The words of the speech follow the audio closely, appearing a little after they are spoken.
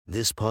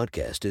This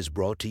podcast is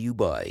brought to you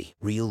by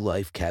Real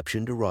Life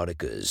Captioned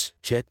Eroticas.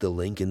 Check the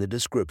link in the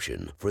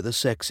description for the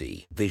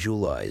sexy,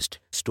 visualized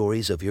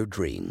stories of your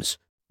dreams.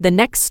 The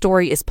next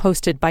story is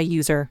posted by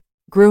user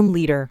Groom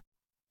Leader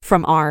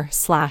from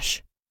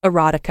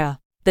r/erotica.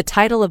 The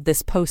title of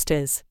this post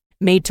is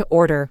Made to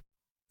Order.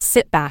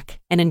 Sit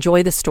back and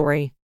enjoy the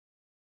story.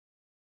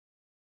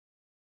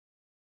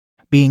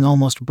 Being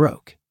almost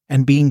broke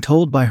and being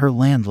told by her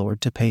landlord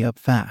to pay up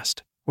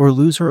fast or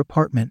lose her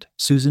apartment,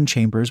 Susan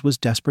Chambers was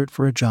desperate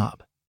for a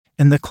job.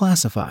 In the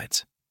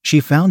classifieds, she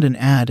found an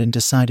ad and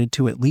decided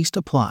to at least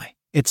apply.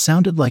 It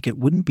sounded like it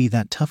wouldn't be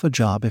that tough a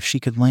job if she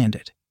could land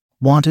it.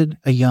 Wanted,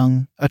 a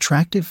young,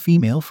 attractive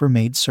female for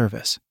maid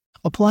service.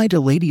 Apply to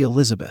Lady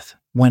Elizabeth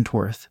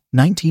Wentworth,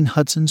 19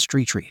 Hudson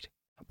Street.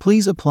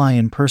 Please apply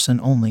in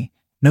person only,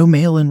 no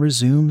mail-in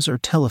resumes or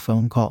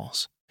telephone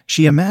calls.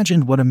 She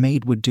imagined what a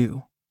maid would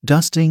do.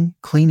 Dusting,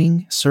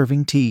 cleaning,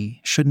 serving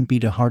tea shouldn't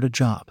be too hard a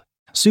job.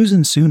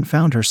 Susan soon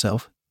found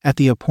herself at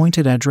the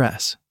appointed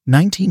address.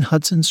 19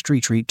 Hudson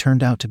Street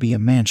turned out to be a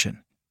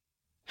mansion.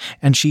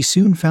 And she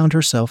soon found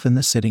herself in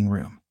the sitting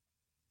room.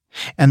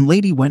 And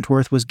Lady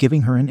Wentworth was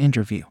giving her an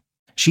interview.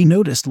 She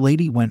noticed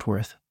Lady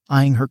Wentworth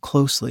eyeing her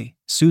closely.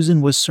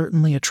 Susan was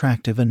certainly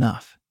attractive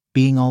enough,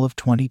 being all of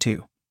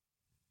 22.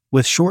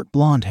 With short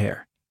blonde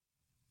hair,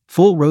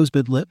 full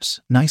rosebud lips,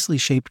 nicely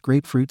shaped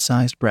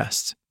grapefruit-sized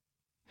breasts,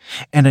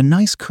 and a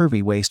nice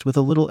curvy waist with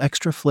a little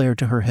extra flair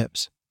to her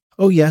hips.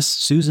 Oh yes,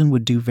 Susan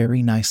would do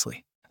very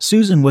nicely.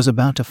 Susan was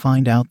about to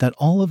find out that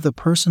all of the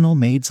personal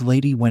maids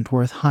Lady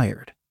Wentworth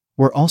hired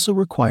were also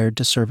required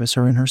to service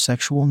her in her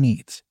sexual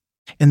needs.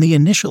 In the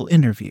initial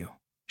interview,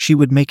 she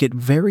would make it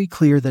very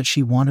clear that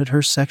she wanted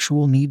her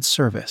sexual needs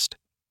serviced,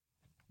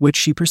 which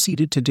she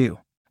proceeded to do.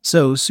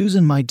 So,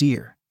 Susan, my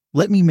dear,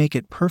 let me make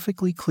it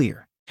perfectly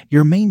clear.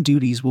 Your main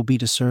duties will be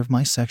to serve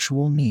my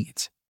sexual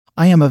needs.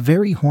 I am a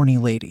very horny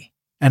lady,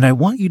 and I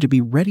want you to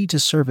be ready to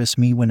service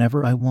me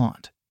whenever I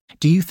want.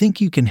 Do you think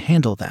you can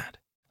handle that?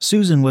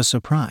 Susan was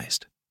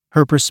surprised.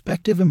 Her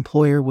prospective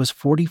employer was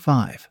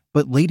 45,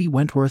 but Lady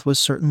Wentworth was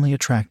certainly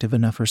attractive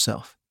enough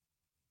herself.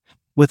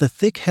 With a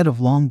thick head of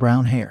long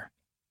brown hair,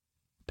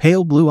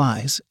 pale blue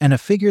eyes, and a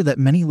figure that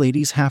many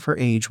ladies half her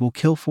age will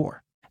kill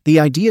for, the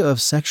idea of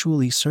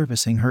sexually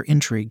servicing her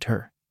intrigued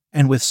her.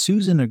 And with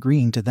Susan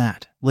agreeing to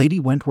that, Lady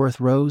Wentworth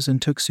rose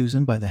and took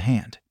Susan by the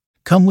hand.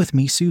 Come with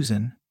me,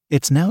 Susan.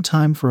 It's now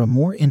time for a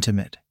more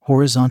intimate,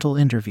 horizontal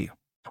interview.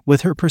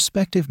 With her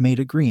prospective maid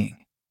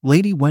agreeing,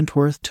 Lady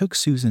Wentworth took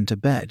Susan to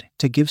bed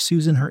to give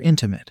Susan her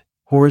intimate,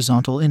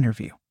 horizontal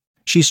interview.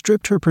 She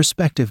stripped her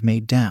prospective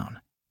maid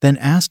down, then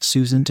asked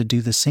Susan to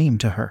do the same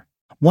to her.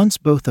 Once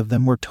both of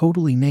them were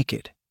totally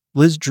naked,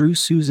 Liz drew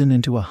Susan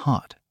into a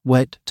hot,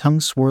 wet,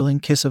 tongue-swirling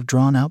kiss of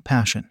drawn-out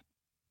passion.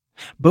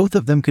 Both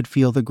of them could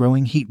feel the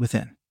growing heat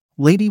within.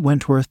 Lady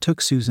Wentworth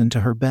took Susan to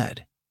her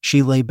bed.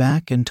 She lay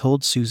back and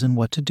told Susan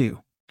what to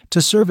do.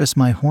 To service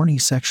my horny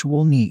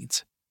sexual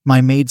needs, my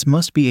maids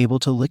must be able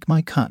to lick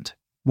my cunt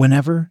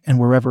whenever and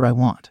wherever I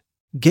want.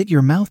 Get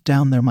your mouth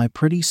down there, my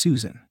pretty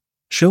Susan.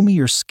 Show me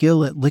your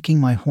skill at licking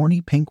my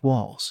horny pink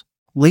walls.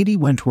 Lady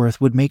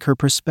Wentworth would make her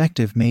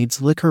prospective maids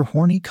lick her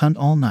horny cunt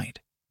all night,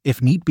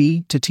 if need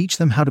be, to teach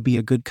them how to be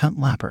a good cunt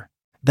lapper.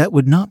 That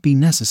would not be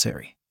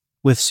necessary.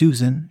 With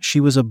Susan, she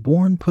was a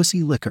born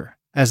pussy licker,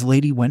 as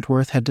Lady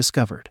Wentworth had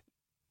discovered.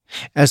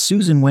 As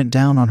Susan went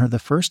down on her the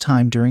first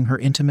time during her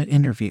intimate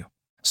interview,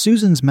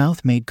 Susan's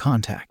mouth made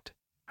contact,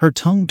 her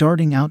tongue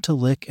darting out to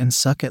lick and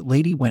suck at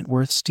Lady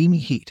Wentworth's steamy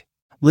heat.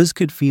 Liz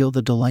could feel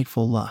the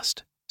delightful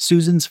lust.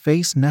 Susan's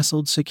face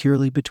nestled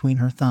securely between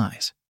her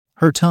thighs.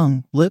 Her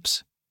tongue,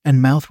 lips,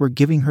 and mouth were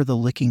giving her the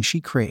licking she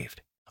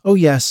craved. Oh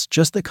yes,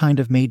 just the kind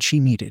of maid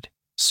she needed.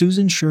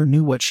 Susan sure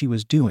knew what she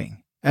was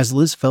doing, as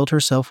Liz felt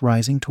herself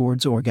rising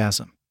towards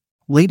orgasm.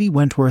 Lady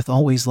Wentworth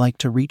always liked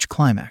to reach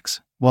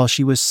climax while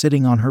she was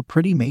sitting on her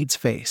pretty maid's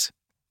face.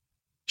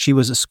 She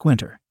was a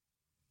squinter,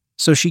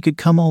 so she could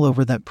come all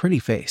over that pretty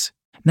face.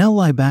 Now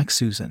lie back,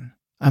 Susan.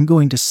 I'm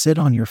going to sit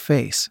on your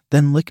face,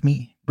 then lick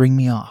me, bring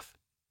me off.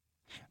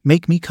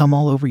 Make me come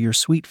all over your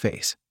sweet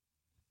face.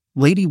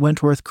 Lady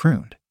Wentworth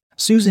crooned.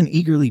 Susan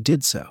eagerly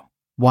did so,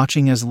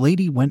 watching as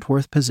Lady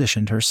Wentworth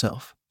positioned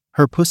herself.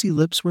 Her pussy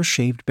lips were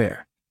shaved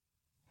bare.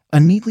 A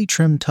neatly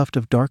trimmed tuft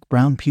of dark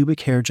brown pubic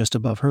hair just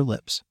above her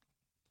lips.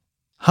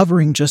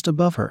 Hovering just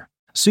above her,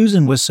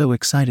 Susan was so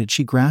excited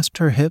she grasped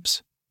her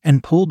hips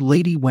and pulled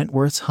Lady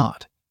Wentworth's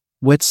hot,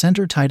 wet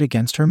center tight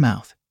against her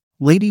mouth.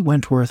 Lady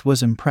Wentworth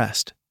was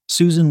impressed.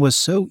 Susan was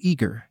so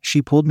eager,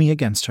 she pulled me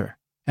against her,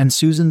 and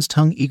Susan's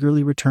tongue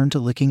eagerly returned to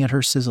licking at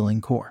her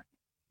sizzling core,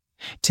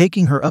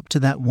 taking her up to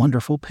that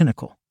wonderful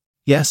pinnacle.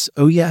 Yes,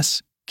 oh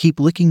yes, keep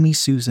licking me,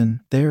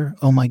 Susan. There,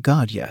 oh my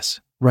God,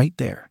 yes, right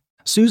there.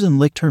 Susan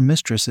licked her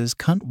mistress's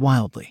cunt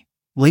wildly.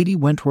 Lady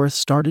Wentworth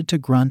started to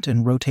grunt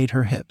and rotate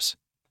her hips,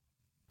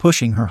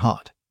 pushing her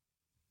hot,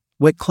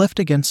 wet cleft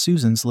against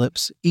Susan's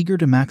lips, eager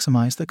to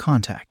maximize the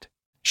contact.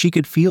 She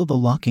could feel the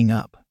locking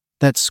up,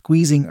 that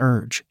squeezing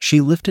urge.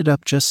 She lifted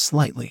up just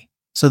slightly,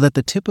 so that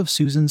the tip of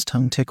Susan's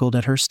tongue tickled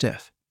at her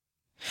stiff,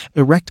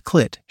 Erect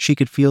clit, she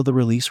could feel the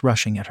release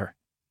rushing at her.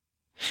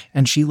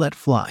 And she let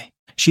fly.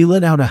 She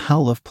let out a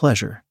howl of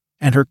pleasure,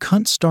 and her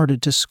cunt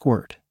started to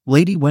squirt.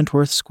 Lady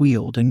Wentworth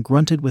squealed and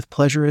grunted with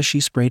pleasure as she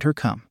sprayed her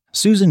cum.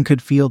 Susan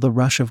could feel the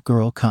rush of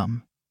girl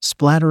cum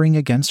splattering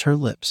against her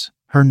lips,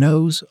 her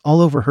nose,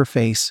 all over her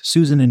face.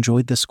 Susan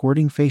enjoyed the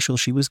squirting facial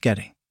she was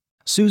getting.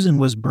 Susan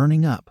was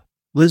burning up.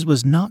 Liz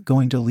was not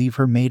going to leave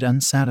her maid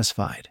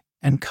unsatisfied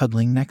and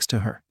cuddling next to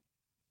her.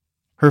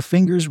 Her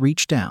fingers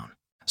reached down.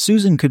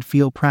 Susan could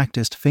feel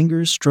practiced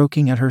fingers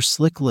stroking at her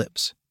slick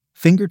lips,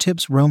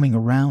 fingertips roaming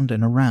around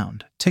and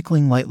around,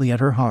 tickling lightly at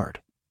her hard,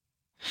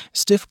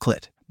 stiff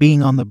clit.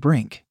 Being on the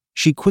brink,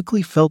 she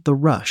quickly felt the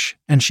rush,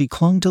 and she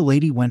clung to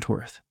Lady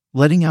Wentworth,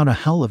 letting out a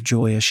howl of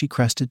joy as she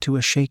crested to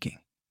a shaking,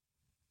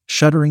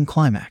 shuddering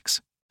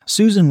climax.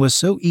 Susan was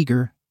so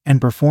eager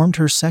and performed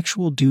her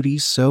sexual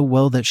duties so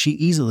well that she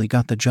easily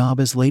got the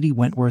job as Lady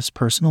Wentworth's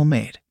personal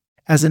maid.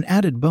 As an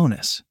added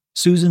bonus,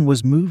 Susan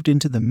was moved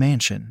into the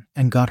mansion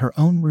and got her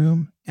own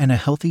room and a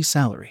healthy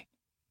salary,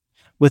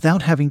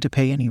 without having to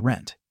pay any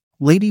rent.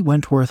 Lady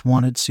Wentworth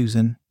wanted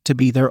Susan to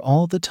be there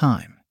all the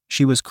time.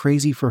 She was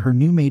crazy for her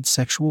new maid's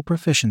sexual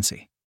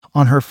proficiency.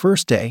 On her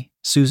first day,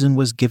 Susan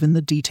was given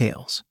the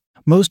details.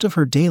 Most of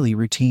her daily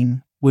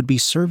routine would be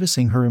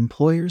servicing her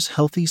employer's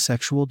healthy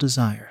sexual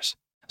desires.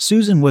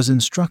 Susan was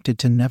instructed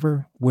to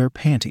never wear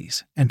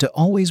panties and to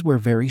always wear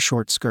very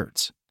short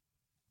skirts,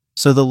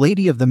 so the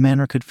lady of the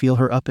manor could feel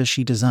her up as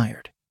she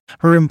desired.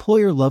 Her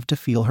employer loved to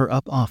feel her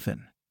up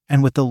often,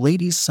 and with the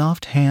lady's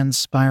soft hands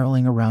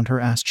spiraling around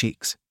her ass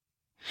cheeks,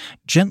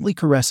 gently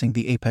caressing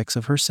the apex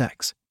of her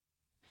sex,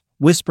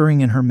 whispering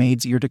in her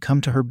maid's ear to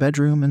come to her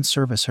bedroom and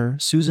service her.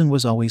 Susan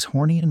was always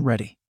horny and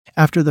ready.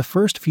 After the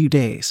first few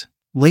days,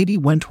 Lady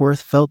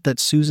Wentworth felt that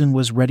Susan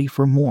was ready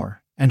for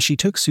more, and she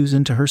took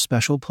Susan to her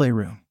special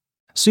playroom.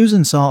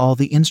 Susan saw all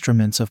the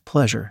instruments of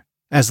pleasure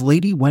as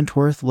Lady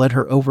Wentworth led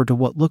her over to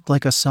what looked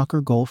like a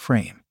soccer goal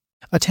frame.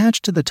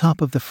 Attached to the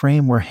top of the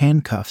frame were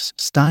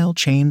handcuffs-style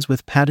chains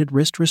with padded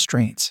wrist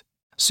restraints.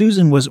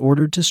 Susan was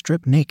ordered to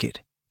strip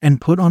naked and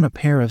put on a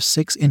pair of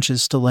 6-inch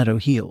stiletto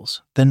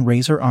heels, then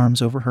raise her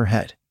arms over her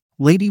head.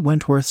 Lady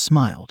Wentworth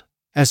smiled,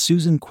 as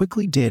Susan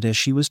quickly did as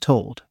she was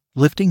told,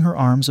 lifting her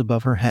arms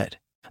above her head.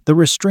 The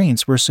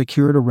restraints were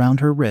secured around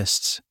her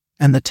wrists,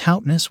 and the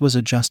tautness was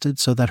adjusted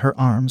so that her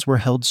arms were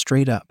held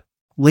straight up.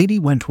 Lady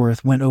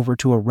Wentworth went over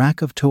to a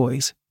rack of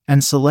toys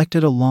and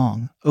selected a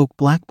long, oak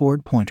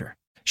blackboard pointer.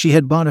 She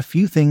had bought a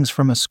few things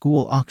from a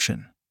school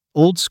auction.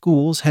 Old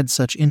schools had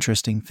such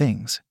interesting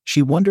things.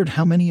 She wondered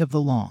how many of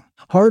the long,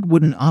 hard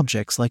wooden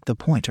objects like the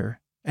pointer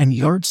and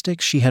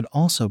yardsticks she had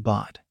also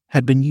bought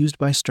had been used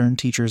by stern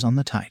teachers on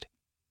the tight,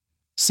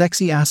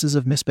 sexy asses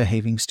of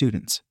misbehaving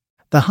students.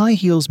 The high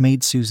heels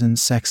made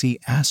Susan's sexy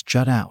ass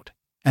jut out,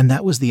 and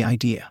that was the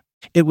idea.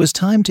 It was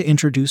time to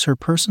introduce her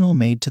personal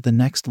maid to the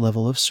next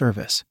level of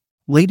service.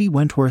 Lady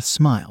Wentworth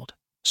smiled,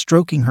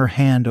 stroking her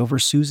hand over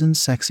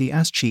Susan's sexy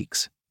ass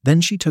cheeks.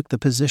 Then she took the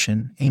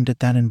position aimed at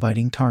that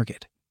inviting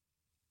target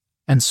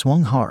and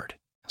swung hard.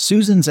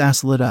 Susan's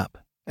ass lit up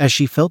as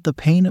she felt the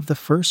pain of the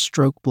first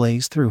stroke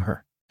blaze through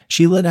her.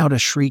 She let out a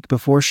shriek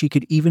before she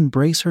could even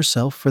brace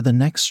herself for the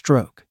next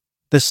stroke.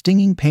 The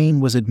stinging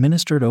pain was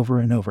administered over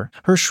and over,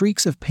 her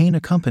shrieks of pain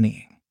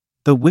accompanying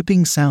the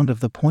whipping sound of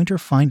the pointer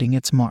finding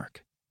its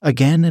mark.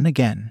 Again and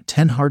again,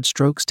 10 hard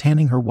strokes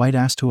tanning her white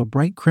ass to a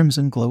bright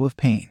crimson glow of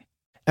pain.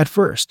 At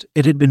first,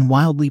 it had been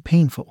wildly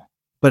painful,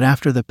 but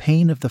after the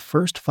pain of the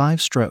first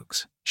 5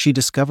 strokes, she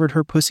discovered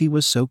her pussy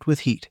was soaked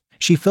with heat.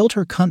 She felt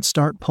her cunt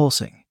start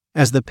pulsing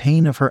as the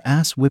pain of her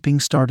ass whipping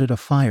started a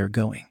fire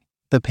going.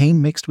 The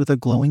pain mixed with a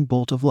glowing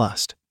bolt of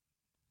lust.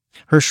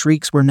 Her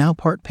shrieks were now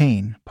part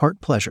pain,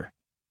 part pleasure.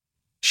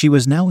 She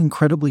was now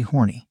incredibly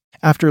horny.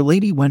 After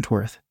Lady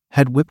Wentworth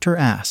had whipped her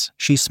ass,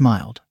 she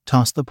smiled,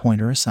 tossed the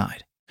pointer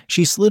aside.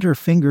 She slid her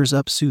fingers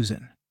up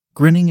Susan,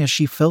 grinning as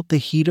she felt the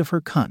heat of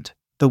her cunt,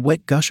 the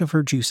wet gush of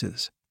her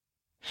juices.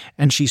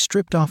 And she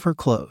stripped off her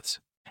clothes.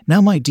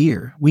 "Now, my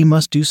dear, we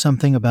must do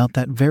something about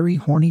that very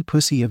horny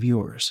pussy of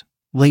yours,"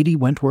 Lady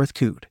Wentworth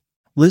cooed.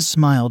 Liz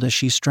smiled as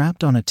she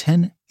strapped on a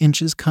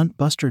 10-inch cunt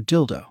buster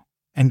dildo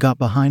and got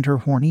behind her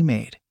horny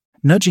maid.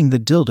 Nudging the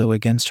dildo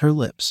against her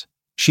lips,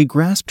 she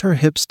grasped her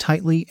hips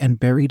tightly and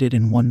buried it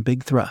in one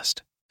big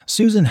thrust.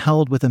 Susan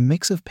howled with a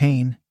mix of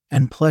pain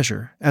and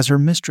pleasure as her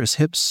mistress'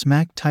 hips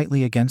smacked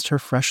tightly against her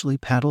freshly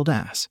paddled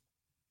ass,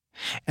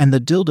 and the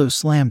dildo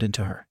slammed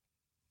into her,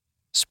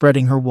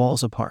 spreading her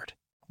walls apart.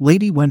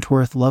 Lady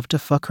Wentworth loved to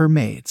fuck her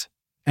maids,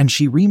 and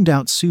she reamed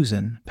out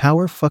Susan,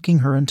 power fucking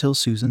her until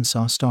Susan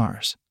saw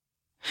stars.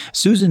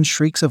 Susan's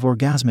shrieks of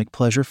orgasmic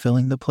pleasure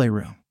filling the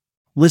playroom.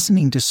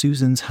 Listening to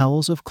Susan's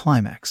howls of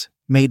climax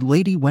made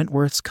Lady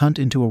Wentworth's cunt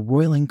into a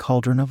roiling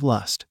cauldron of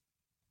lust.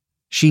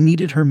 She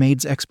needed her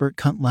maid's expert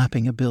cunt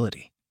lapping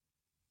ability,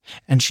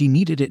 and she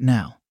needed it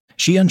now.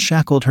 She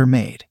unshackled her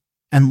maid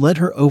and led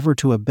her over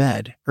to a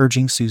bed,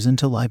 urging Susan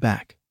to lie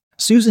back.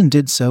 Susan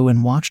did so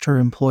and watched her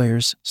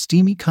employer's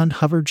steamy cunt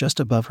hover just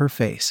above her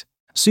face.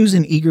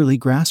 Susan eagerly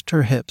grasped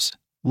her hips.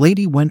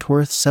 Lady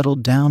Wentworth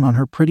settled down on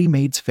her pretty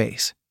maid's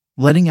face,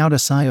 letting out a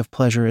sigh of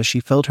pleasure as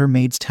she felt her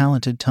maid's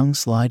talented tongue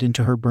slide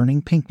into her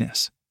burning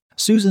pinkness.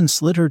 Susan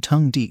slid her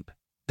tongue deep,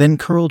 then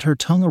curled her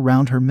tongue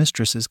around her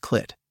mistress's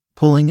clit,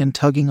 pulling and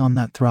tugging on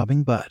that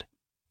throbbing bud.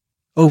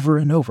 Over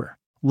and over,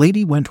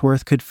 Lady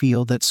Wentworth could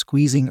feel that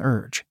squeezing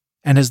urge,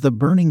 and as the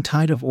burning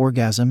tide of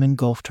orgasm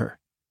engulfed her,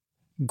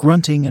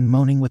 grunting and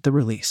moaning with the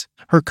release,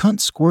 her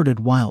cunt squirted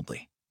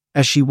wildly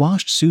as she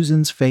washed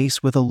Susan's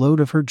face with a load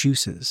of her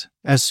juices,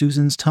 as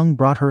Susan's tongue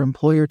brought her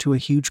employer to a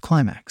huge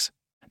climax.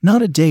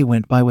 Not a day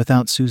went by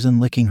without Susan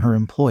licking her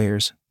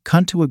employer's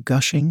cunt to a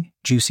gushing,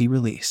 juicy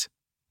release.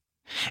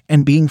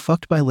 And being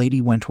fucked by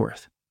Lady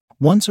Wentworth.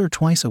 Once or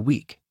twice a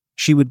week,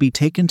 she would be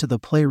taken to the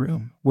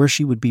playroom, where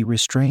she would be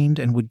restrained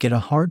and would get a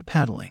hard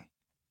paddling.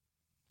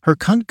 Her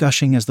cunt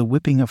gushing as the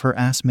whipping of her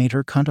ass made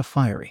her cunt a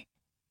fiery,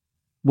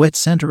 wet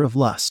center of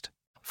lust.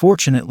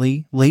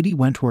 Fortunately, Lady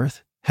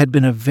Wentworth had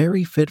been a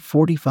very fit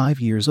 45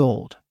 years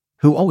old,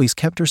 who always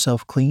kept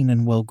herself clean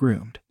and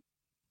well-groomed.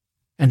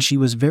 And she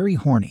was very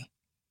horny.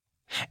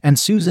 And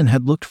Susan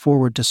had looked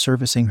forward to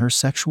servicing her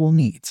sexual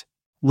needs.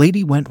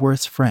 Lady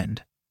Wentworth's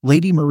friend,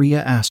 Lady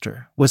Maria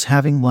Astor, was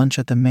having lunch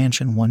at the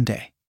mansion one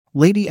day.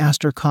 Lady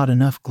Astor caught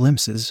enough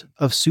glimpses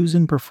of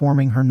Susan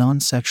performing her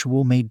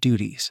non-sexual maid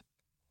duties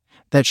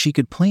that she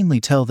could plainly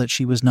tell that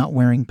she was not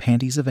wearing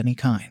panties of any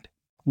kind.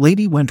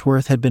 Lady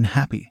Wentworth had been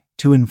happy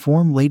to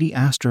inform Lady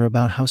Astor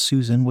about how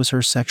Susan was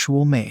her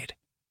sexual maid,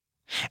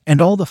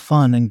 and all the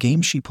fun and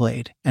games she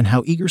played, and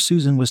how eager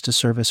Susan was to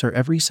service her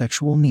every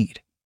sexual need.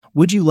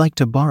 "Would you like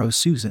to borrow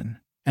Susan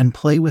and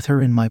play with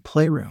her in my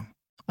playroom?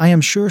 I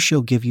am sure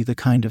she'll give you the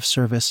kind of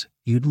service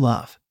you'd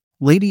love."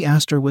 Lady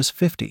Astor was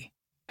 50,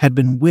 had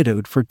been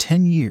widowed for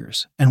 10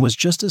 years, and was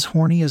just as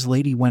horny as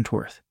Lady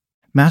Wentworth.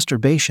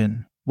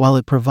 Masturbation, while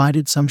it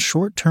provided some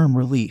short-term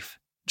relief,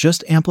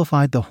 just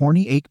amplified the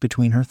horny ache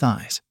between her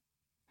thighs.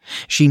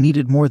 She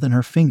needed more than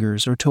her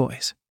fingers or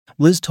toys.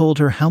 Liz told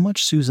her how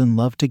much Susan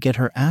loved to get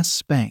her ass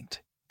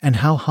spanked, and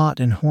how hot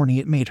and horny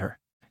it made her.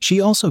 She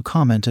also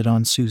commented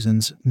on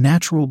Susan's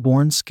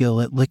natural-born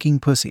skill at licking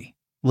pussy.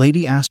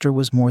 Lady Astor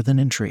was more than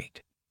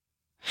intrigued.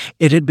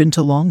 It had been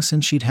too long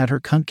since she'd had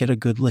her cunt get a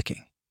good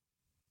licking.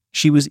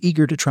 She was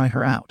eager to try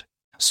her out.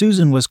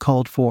 Susan was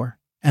called for,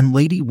 and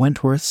Lady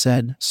Wentworth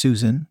said,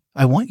 "Susan,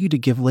 I want you to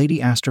give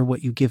Lady Astor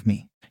what you give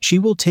me. She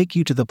will take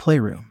you to the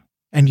playroom,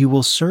 and you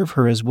will serve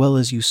her as well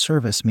as you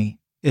service me.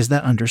 Is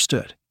that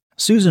understood?"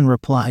 Susan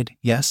replied,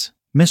 "Yes,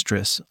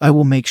 mistress, I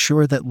will make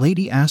sure that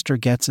Lady Astor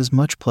gets as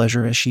much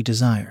pleasure as she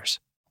desires."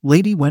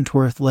 Lady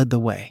Wentworth led the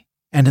way,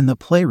 and in the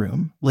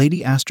playroom,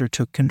 Lady Astor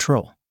took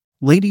control.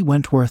 Lady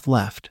Wentworth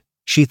left.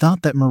 She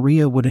thought that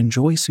Maria would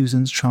enjoy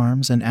Susan's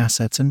charms and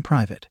assets in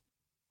private.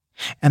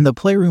 And the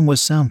playroom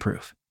was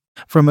soundproof.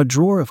 From a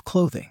drawer of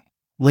clothing,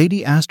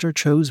 Lady Astor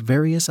chose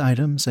various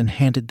items and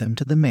handed them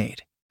to the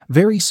maid.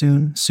 Very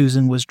soon,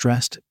 Susan was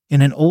dressed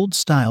in an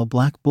old-style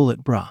black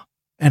bullet bra,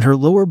 and her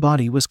lower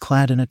body was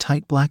clad in a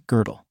tight black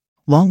girdle.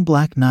 Long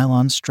black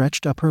nylons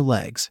stretched up her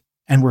legs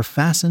and were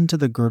fastened to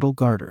the girdle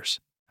garters.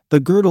 The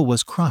girdle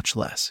was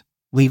crotchless,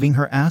 leaving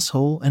her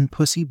asshole and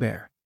pussy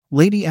bare.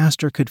 Lady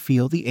Astor could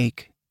feel the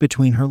ache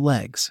between her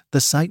legs.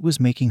 The sight was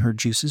making her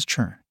juices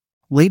churn.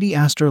 Lady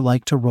Astor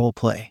liked to role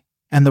play,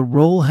 and the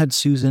role had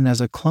Susan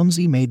as a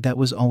clumsy maid that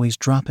was always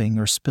dropping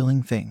or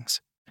spilling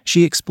things.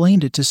 She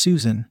explained it to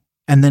Susan,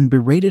 and then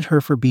berated her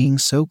for being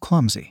so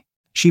clumsy.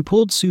 She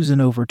pulled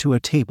Susan over to a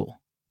table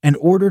and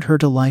ordered her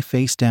to lie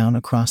face down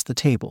across the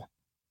table,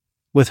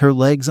 with her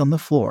legs on the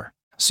floor.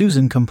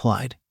 Susan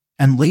complied,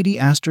 and Lady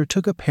Astor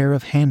took a pair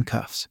of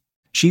handcuffs.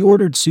 She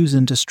ordered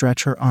Susan to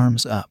stretch her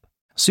arms up.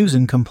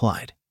 Susan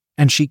complied,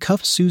 and she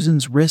cuffed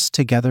Susan's wrists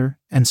together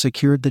and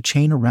secured the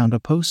chain around a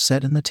post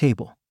set in the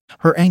table.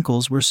 Her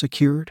ankles were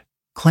secured,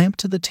 clamped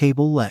to the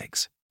table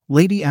legs.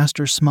 Lady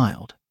Astor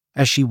smiled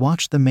as she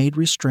watched the maid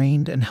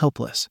restrained and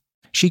helpless.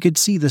 She could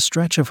see the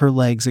stretch of her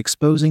legs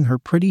exposing her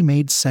pretty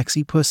maid's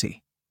sexy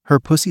pussy, her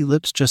pussy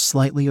lips just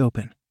slightly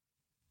open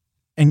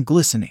and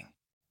glistening.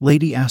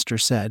 Lady Astor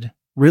said,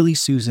 "Really,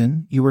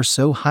 Susan, you are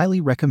so highly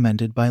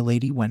recommended by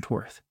Lady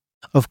Wentworth."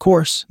 Of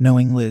course,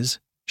 knowing Liz,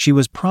 she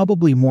was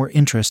probably more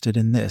interested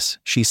in this,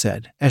 she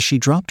said, as she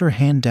dropped her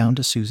hand down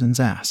to Susan's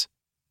ass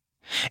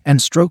and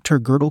stroked her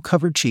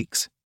girdle-covered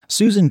cheeks.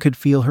 Susan could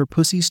feel her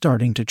pussy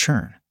starting to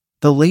churn.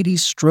 The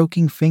lady's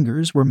stroking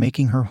fingers were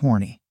making her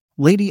horny.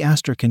 Lady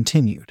Astor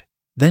continued,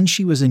 "Then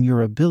she was in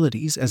your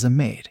abilities as a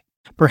maid.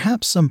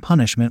 Perhaps some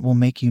punishment will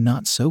make you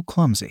not so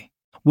clumsy.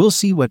 We'll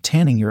see what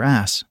tanning your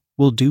ass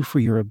will do for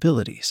your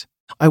abilities.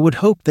 I would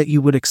hope that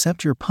you would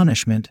accept your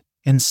punishment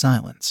in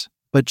silence,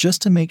 but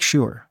just to make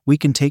sure, we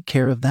can take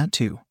care of that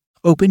too.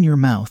 Open your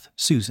mouth,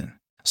 Susan."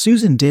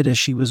 Susan did as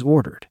she was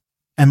ordered,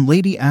 and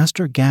Lady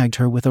Astor gagged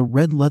her with a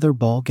red leather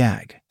ball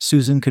gag.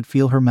 Susan could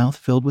feel her mouth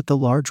filled with the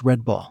large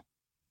red ball,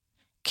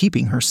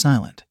 keeping her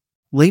silent.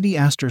 Lady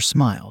Astor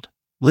smiled.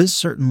 Liz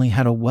certainly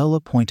had a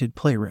well-appointed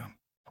playroom.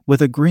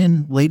 With a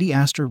grin, Lady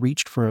Astor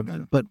reached for a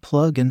butt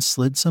plug and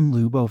slid some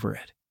lube over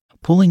it.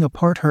 Pulling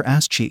apart her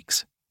ass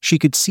cheeks, she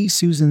could see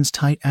Susan's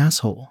tight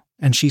asshole,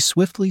 and she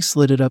swiftly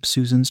slid it up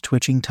Susan's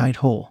twitching tight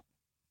hole.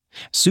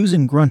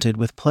 Susan grunted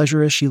with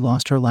pleasure as she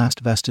lost her last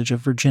vestige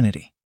of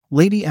virginity.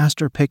 Lady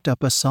Astor picked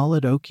up a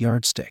solid oak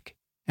yardstick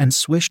and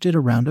swished it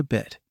around a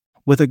bit.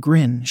 With a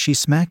grin, she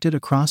smacked it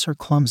across her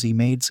clumsy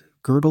maid's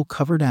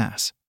girdle-covered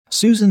ass.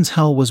 Susan's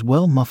howl was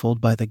well muffled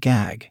by the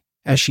gag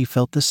as she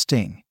felt the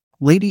sting.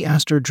 Lady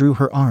Astor drew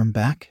her arm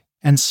back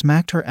and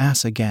smacked her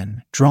ass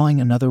again,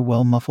 drawing another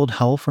well-muffled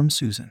howl from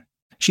Susan.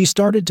 She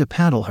started to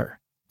paddle her,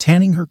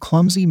 tanning her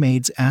clumsy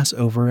maid's ass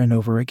over and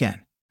over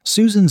again.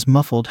 Susan's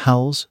muffled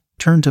howls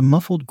turned to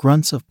muffled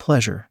grunts of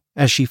pleasure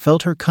as she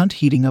felt her cunt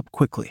heating up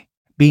quickly.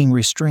 Being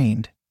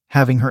restrained,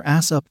 having her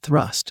ass up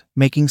thrust,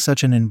 making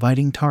such an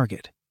inviting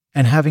target,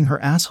 and having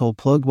her asshole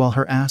plugged while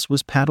her ass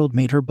was paddled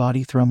made her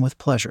body thrum with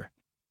pleasure.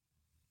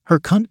 Her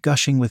cunt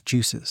gushing with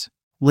juices.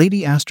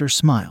 Lady Astor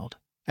smiled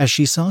as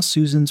she saw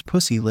Susan's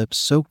pussy lips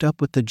soaked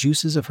up with the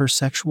juices of her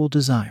sexual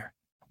desire.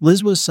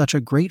 Liz was such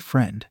a great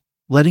friend,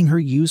 letting her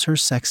use her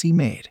sexy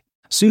maid.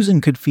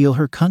 Susan could feel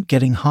her cunt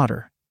getting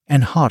hotter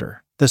and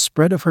hotter, the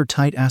spread of her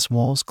tight ass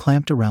walls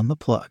clamped around the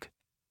plug.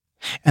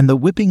 And the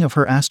whipping of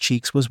her ass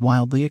cheeks was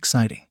wildly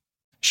exciting.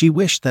 She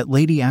wished that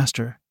Lady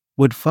Astor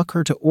would fuck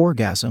her to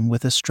orgasm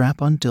with a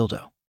strap-on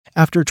dildo.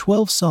 After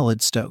 12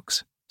 solid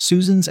strokes,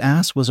 Susan's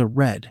ass was a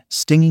red,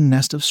 stinging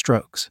nest of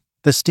strokes,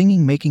 the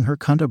stinging making her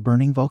cunt a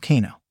burning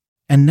volcano.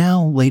 And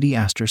now, Lady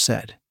Astor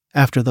said,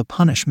 after the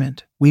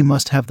punishment, we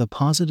must have the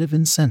positive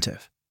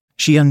incentive.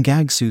 She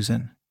ungagged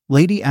Susan.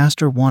 Lady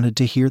Astor wanted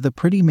to hear the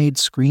pretty maid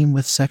scream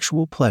with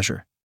sexual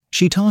pleasure.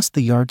 She tossed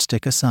the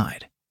yardstick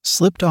aside,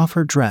 slipped off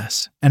her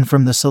dress, and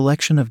from the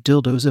selection of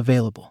dildos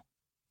available,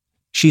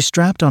 she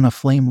strapped on a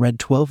flame-red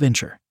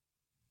 12-incher,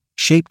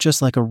 shaped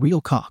just like a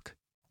real cock.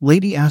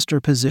 Lady Astor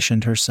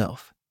positioned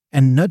herself,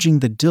 and nudging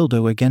the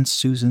dildo against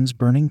Susan's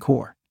burning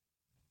core,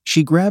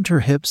 she grabbed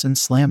her hips and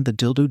slammed the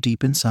dildo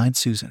deep inside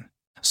Susan.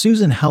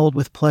 Susan howled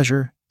with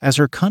pleasure as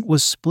her cunt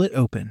was split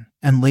open,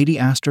 and Lady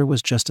Astor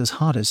was just as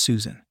hot as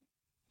Susan.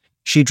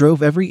 She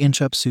drove every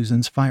inch up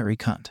Susan's fiery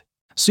cunt.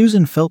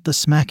 Susan felt the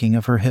smacking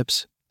of her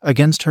hips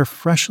against her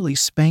freshly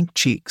spanked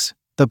cheeks.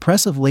 The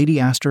press of Lady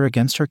Astor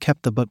against her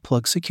kept the butt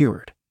plug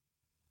secured,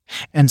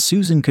 and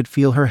Susan could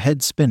feel her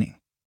head spinning.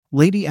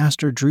 Lady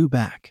Astor drew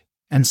back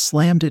and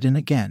slammed it in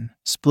again,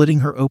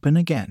 splitting her open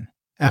again,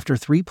 after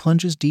 3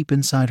 plunges deep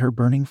inside her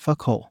burning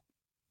fuckhole.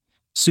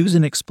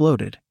 Susan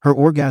exploded, her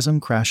orgasm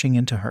crashing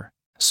into her.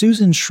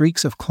 Susan's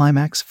shrieks of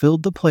climax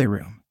filled the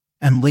playroom,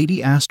 and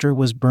Lady Astor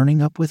was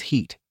burning up with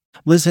heat.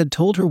 Liz had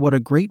told her what a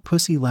great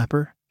pussy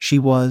lapper she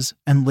was,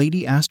 and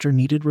Lady Astor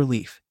needed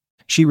relief.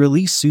 She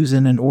released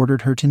Susan and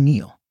ordered her to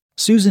kneel.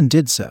 Susan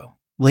did so.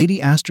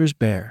 Lady Astor's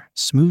bare,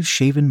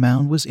 smooth-shaven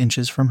mound was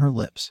inches from her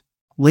lips.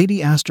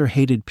 Lady Astor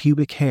hated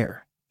pubic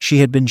hair. She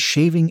had been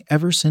shaving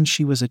ever since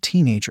she was a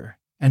teenager,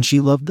 and she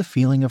loved the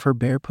feeling of her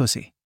bare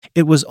pussy.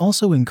 It was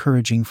also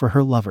encouraging for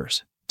her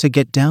lovers to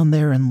get down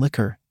there and lick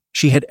her.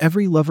 She had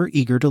every lover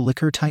eager to lick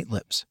her tight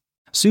lips.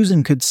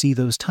 Susan could see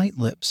those tight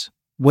lips,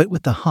 wet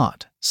with the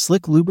hot,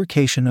 slick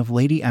lubrication of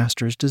Lady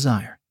Astor's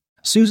desire.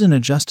 Susan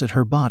adjusted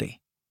her body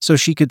so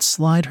she could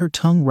slide her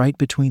tongue right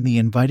between the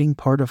inviting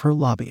part of her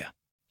labia.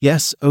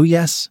 Yes, oh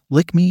yes,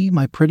 lick me,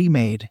 my pretty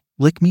maid,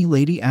 lick me,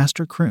 Lady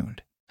Astor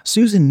crooned.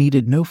 Susan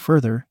needed no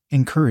further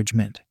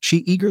encouragement. She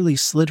eagerly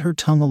slid her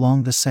tongue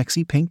along the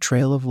sexy pink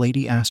trail of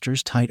Lady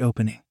Astor's tight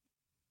opening,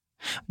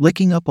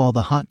 licking up all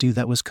the hot dew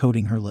that was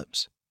coating her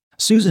lips.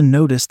 Susan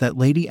noticed that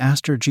Lady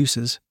Astor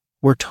juices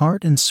were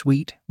tart and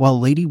sweet, while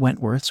Lady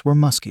Wentworth's were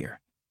muskier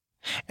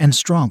and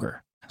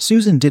stronger.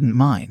 Susan didn't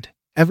mind,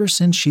 ever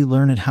since she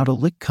learned how to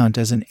lick cunt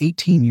as an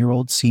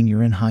 18-year-old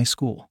senior in high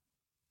school.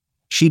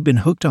 She'd been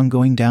hooked on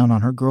going down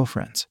on her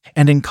girlfriends,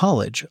 and in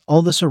college,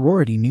 all the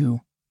sorority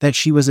knew that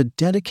she was a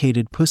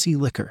dedicated pussy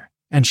licker,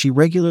 and she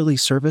regularly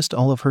serviced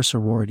all of her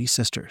sorority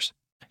sisters.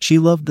 She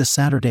loved the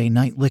Saturday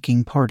night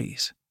licking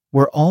parties,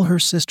 where all her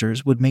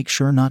sisters would make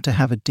sure not to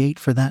have a date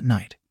for that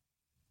night.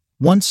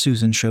 Once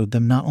Susan showed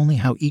them not only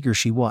how eager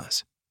she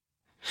was,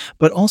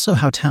 but also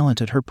how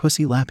talented her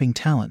pussy-lapping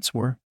talents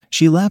were.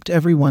 She lapped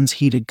everyone's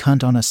heated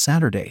cunt on a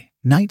Saturday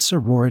night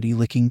sorority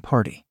licking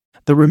party.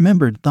 The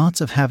remembered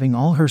thoughts of having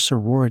all her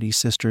sorority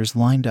sisters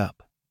lined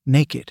up,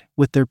 naked,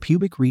 with their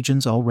pubic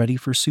regions all ready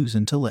for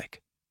Susan to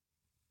lick,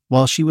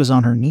 while she was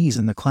on her knees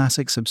in the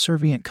classic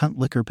subservient cunt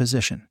licker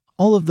position.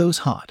 All of those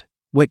hot,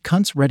 wet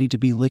cunts ready to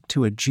be licked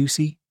to a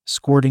juicy,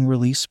 squirting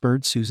release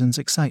spurred Susan's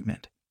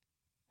excitement,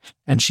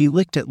 and she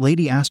licked at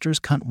Lady Astor's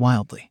cunt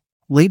wildly.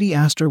 Lady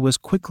Astor was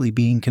quickly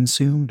being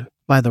consumed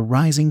by the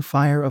rising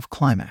fire of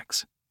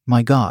climax.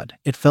 My God,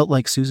 it felt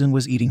like Susan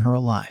was eating her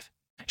alive.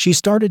 She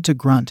started to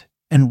grunt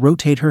and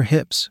rotate her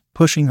hips,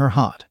 pushing her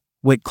hot,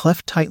 wet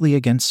cleft tightly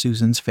against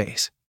Susan's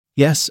face.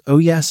 Yes, oh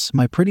yes,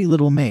 my pretty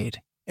little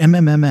maid.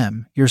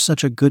 You're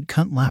such a good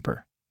cunt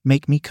lapper.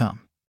 Make me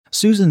come.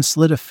 Susan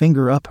slid a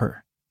finger up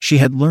her. She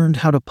had learned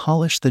how to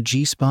polish the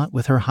G-spot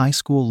with her high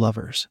school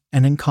lovers,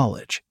 and in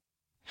college,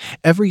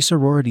 every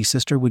sorority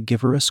sister would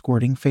give her a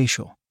squirting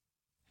facial.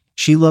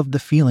 She loved the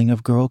feeling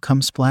of girl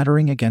cum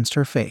splattering against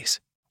her face.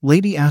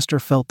 Lady Astor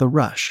felt the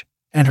rush,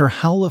 and her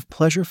howl of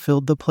pleasure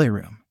filled the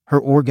playroom, her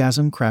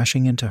orgasm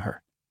crashing into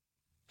her.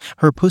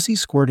 her pussy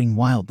squirting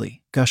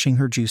wildly, gushing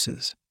her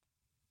juices,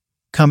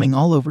 coming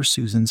all over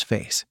Susan's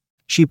face.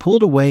 She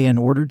pulled away and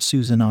ordered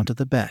Susan onto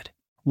the bed.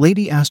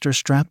 Lady Astor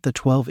strapped the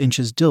 12-inch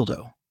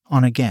dildo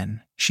on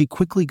again. She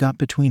quickly got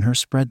between her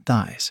spread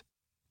thighs.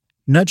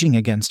 Nudging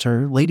against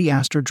her, Lady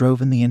Astor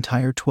drove in the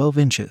entire 12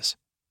 inches.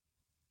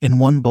 In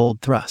one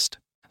bold thrust,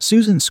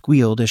 Susan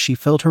squealed as she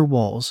felt her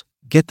walls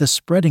get the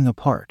spreading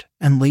apart,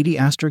 and Lady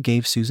Astor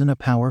gave Susan a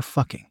power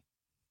fucking.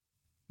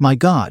 My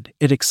God,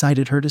 it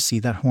excited her to see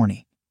that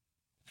horny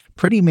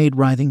pretty maid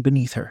writhing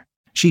beneath her.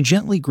 She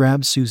gently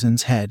grabbed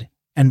Susan's head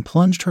and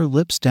plunged her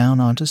lips down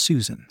onto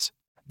Susan's.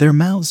 Their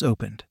mouths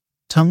opened,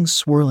 tongues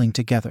swirling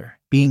together.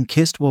 Being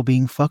kissed while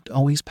being fucked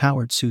always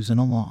powered Susan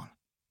along.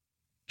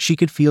 She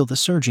could feel the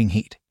surging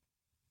heat.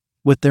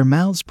 With their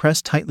mouths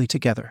pressed tightly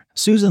together,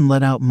 Susan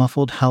let out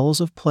muffled howls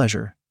of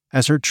pleasure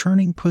as her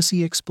churning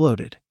pussy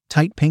exploded,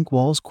 tight pink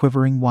walls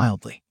quivering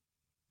wildly,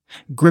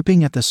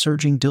 gripping at the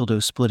surging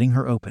dildo, splitting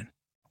her open.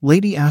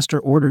 Lady Astor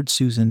ordered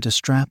Susan to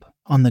strap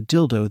on the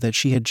dildo that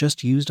she had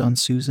just used on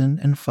Susan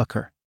and fuck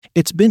her.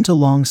 It's been too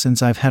long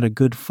since I've had a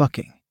good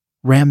fucking.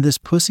 Ram this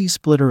pussy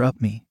splitter up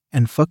me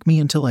and fuck me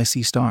until I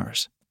see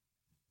stars.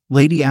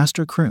 Lady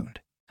Astor crooned.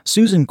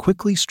 Susan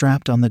quickly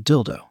strapped on the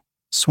dildo,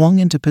 swung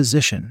into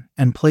position,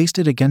 and placed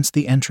it against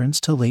the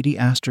entrance to Lady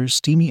Astor's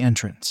steamy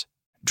entrance.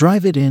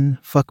 Drive it in,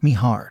 fuck me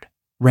hard.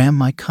 Ram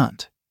my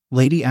cunt,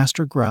 Lady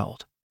Astor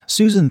growled.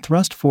 Susan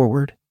thrust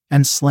forward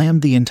and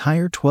slammed the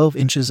entire 12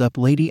 inches up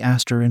Lady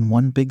Astor in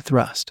one big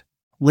thrust.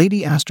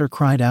 Lady Astor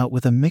cried out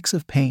with a mix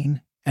of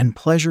pain and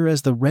pleasure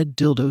as the red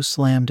dildo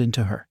slammed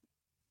into her,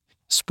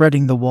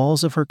 spreading the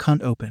walls of her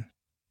cunt open.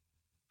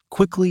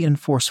 Quickly and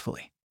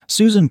forcefully,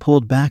 Susan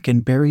pulled back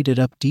and buried it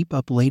up deep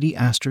up Lady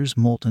Astor's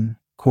molten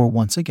core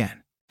once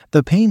again.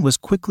 The pain was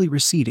quickly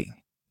receding,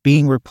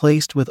 being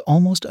replaced with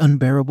almost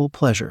unbearable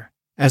pleasure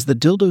as the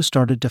dildo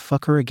started to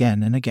fuck her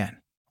again and again.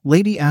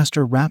 Lady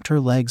Astor wrapped her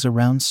legs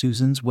around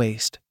Susan's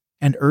waist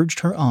and urged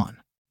her on.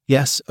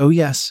 Yes,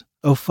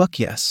 oh fuck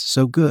yes,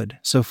 so good,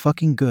 so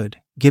fucking good.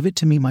 Give it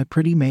to me, my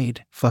pretty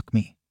maid, fuck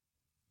me.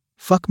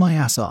 Fuck my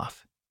ass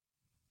off.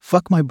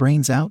 Fuck my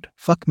brains out,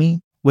 fuck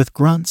me. With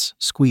grunts,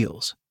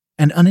 squeals,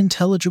 and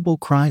unintelligible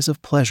cries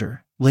of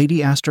pleasure,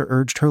 Lady Astor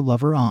urged her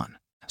lover on.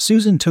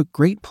 Susan took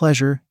great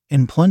pleasure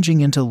in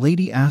plunging into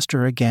Lady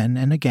Astor again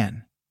and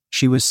again.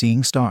 She was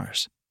seeing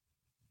stars.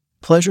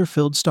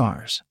 Pleasure-filled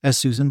stars as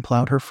Susan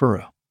plowed her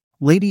furrow.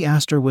 Lady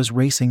Astor was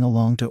racing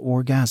along to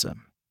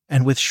orgasm,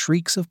 and with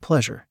shrieks of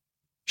pleasure,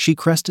 she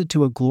crested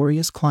to a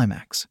glorious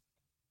climax,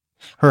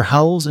 her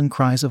howls and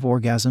cries of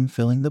orgasm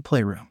filling the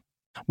playroom.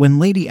 When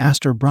Lady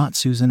Astor brought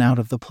Susan out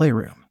of the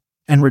playroom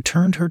and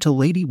returned her to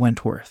Lady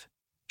Wentworth,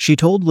 she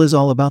told Liz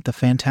all about the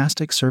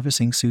fantastic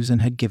servicing Susan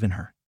had given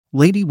her.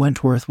 Lady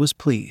Wentworth was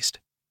pleased,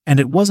 and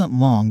it wasn't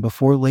long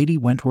before Lady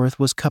Wentworth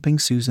was cupping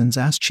Susan's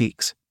ass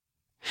cheeks,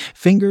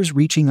 fingers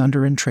reaching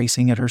under and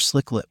tracing at her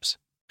slick lips.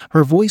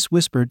 Her voice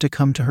whispered to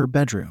come to her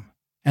bedroom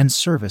and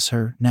service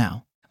her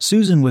now.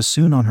 Susan was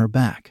soon on her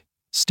back,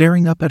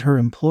 staring up at her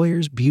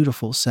employer's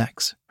beautiful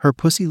sex. Her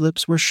pussy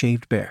lips were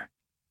shaved bare,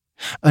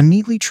 a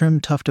neatly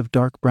trimmed tuft of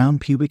dark brown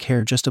pubic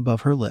hair just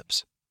above her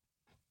lips,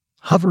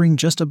 hovering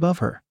just above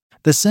her.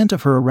 The scent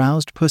of her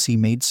aroused pussy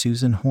made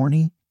Susan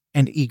horny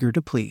and eager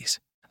to please.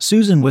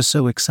 Susan was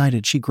so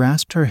excited she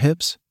grasped her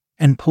hips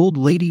and pulled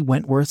Lady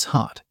Wentworth's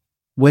hot,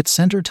 wet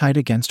center tight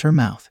against her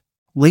mouth.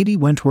 Lady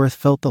Wentworth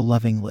felt the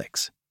loving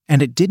licks,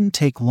 and it didn't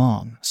take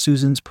long.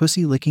 Susan's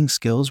pussy licking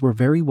skills were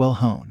very well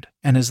honed,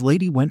 and as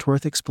Lady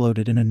Wentworth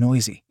exploded in a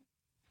noisy,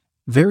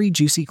 very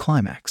juicy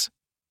climax,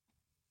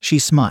 she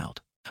smiled.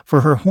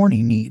 For her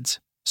horny needs,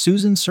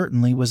 Susan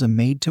certainly was a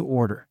maid to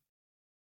order.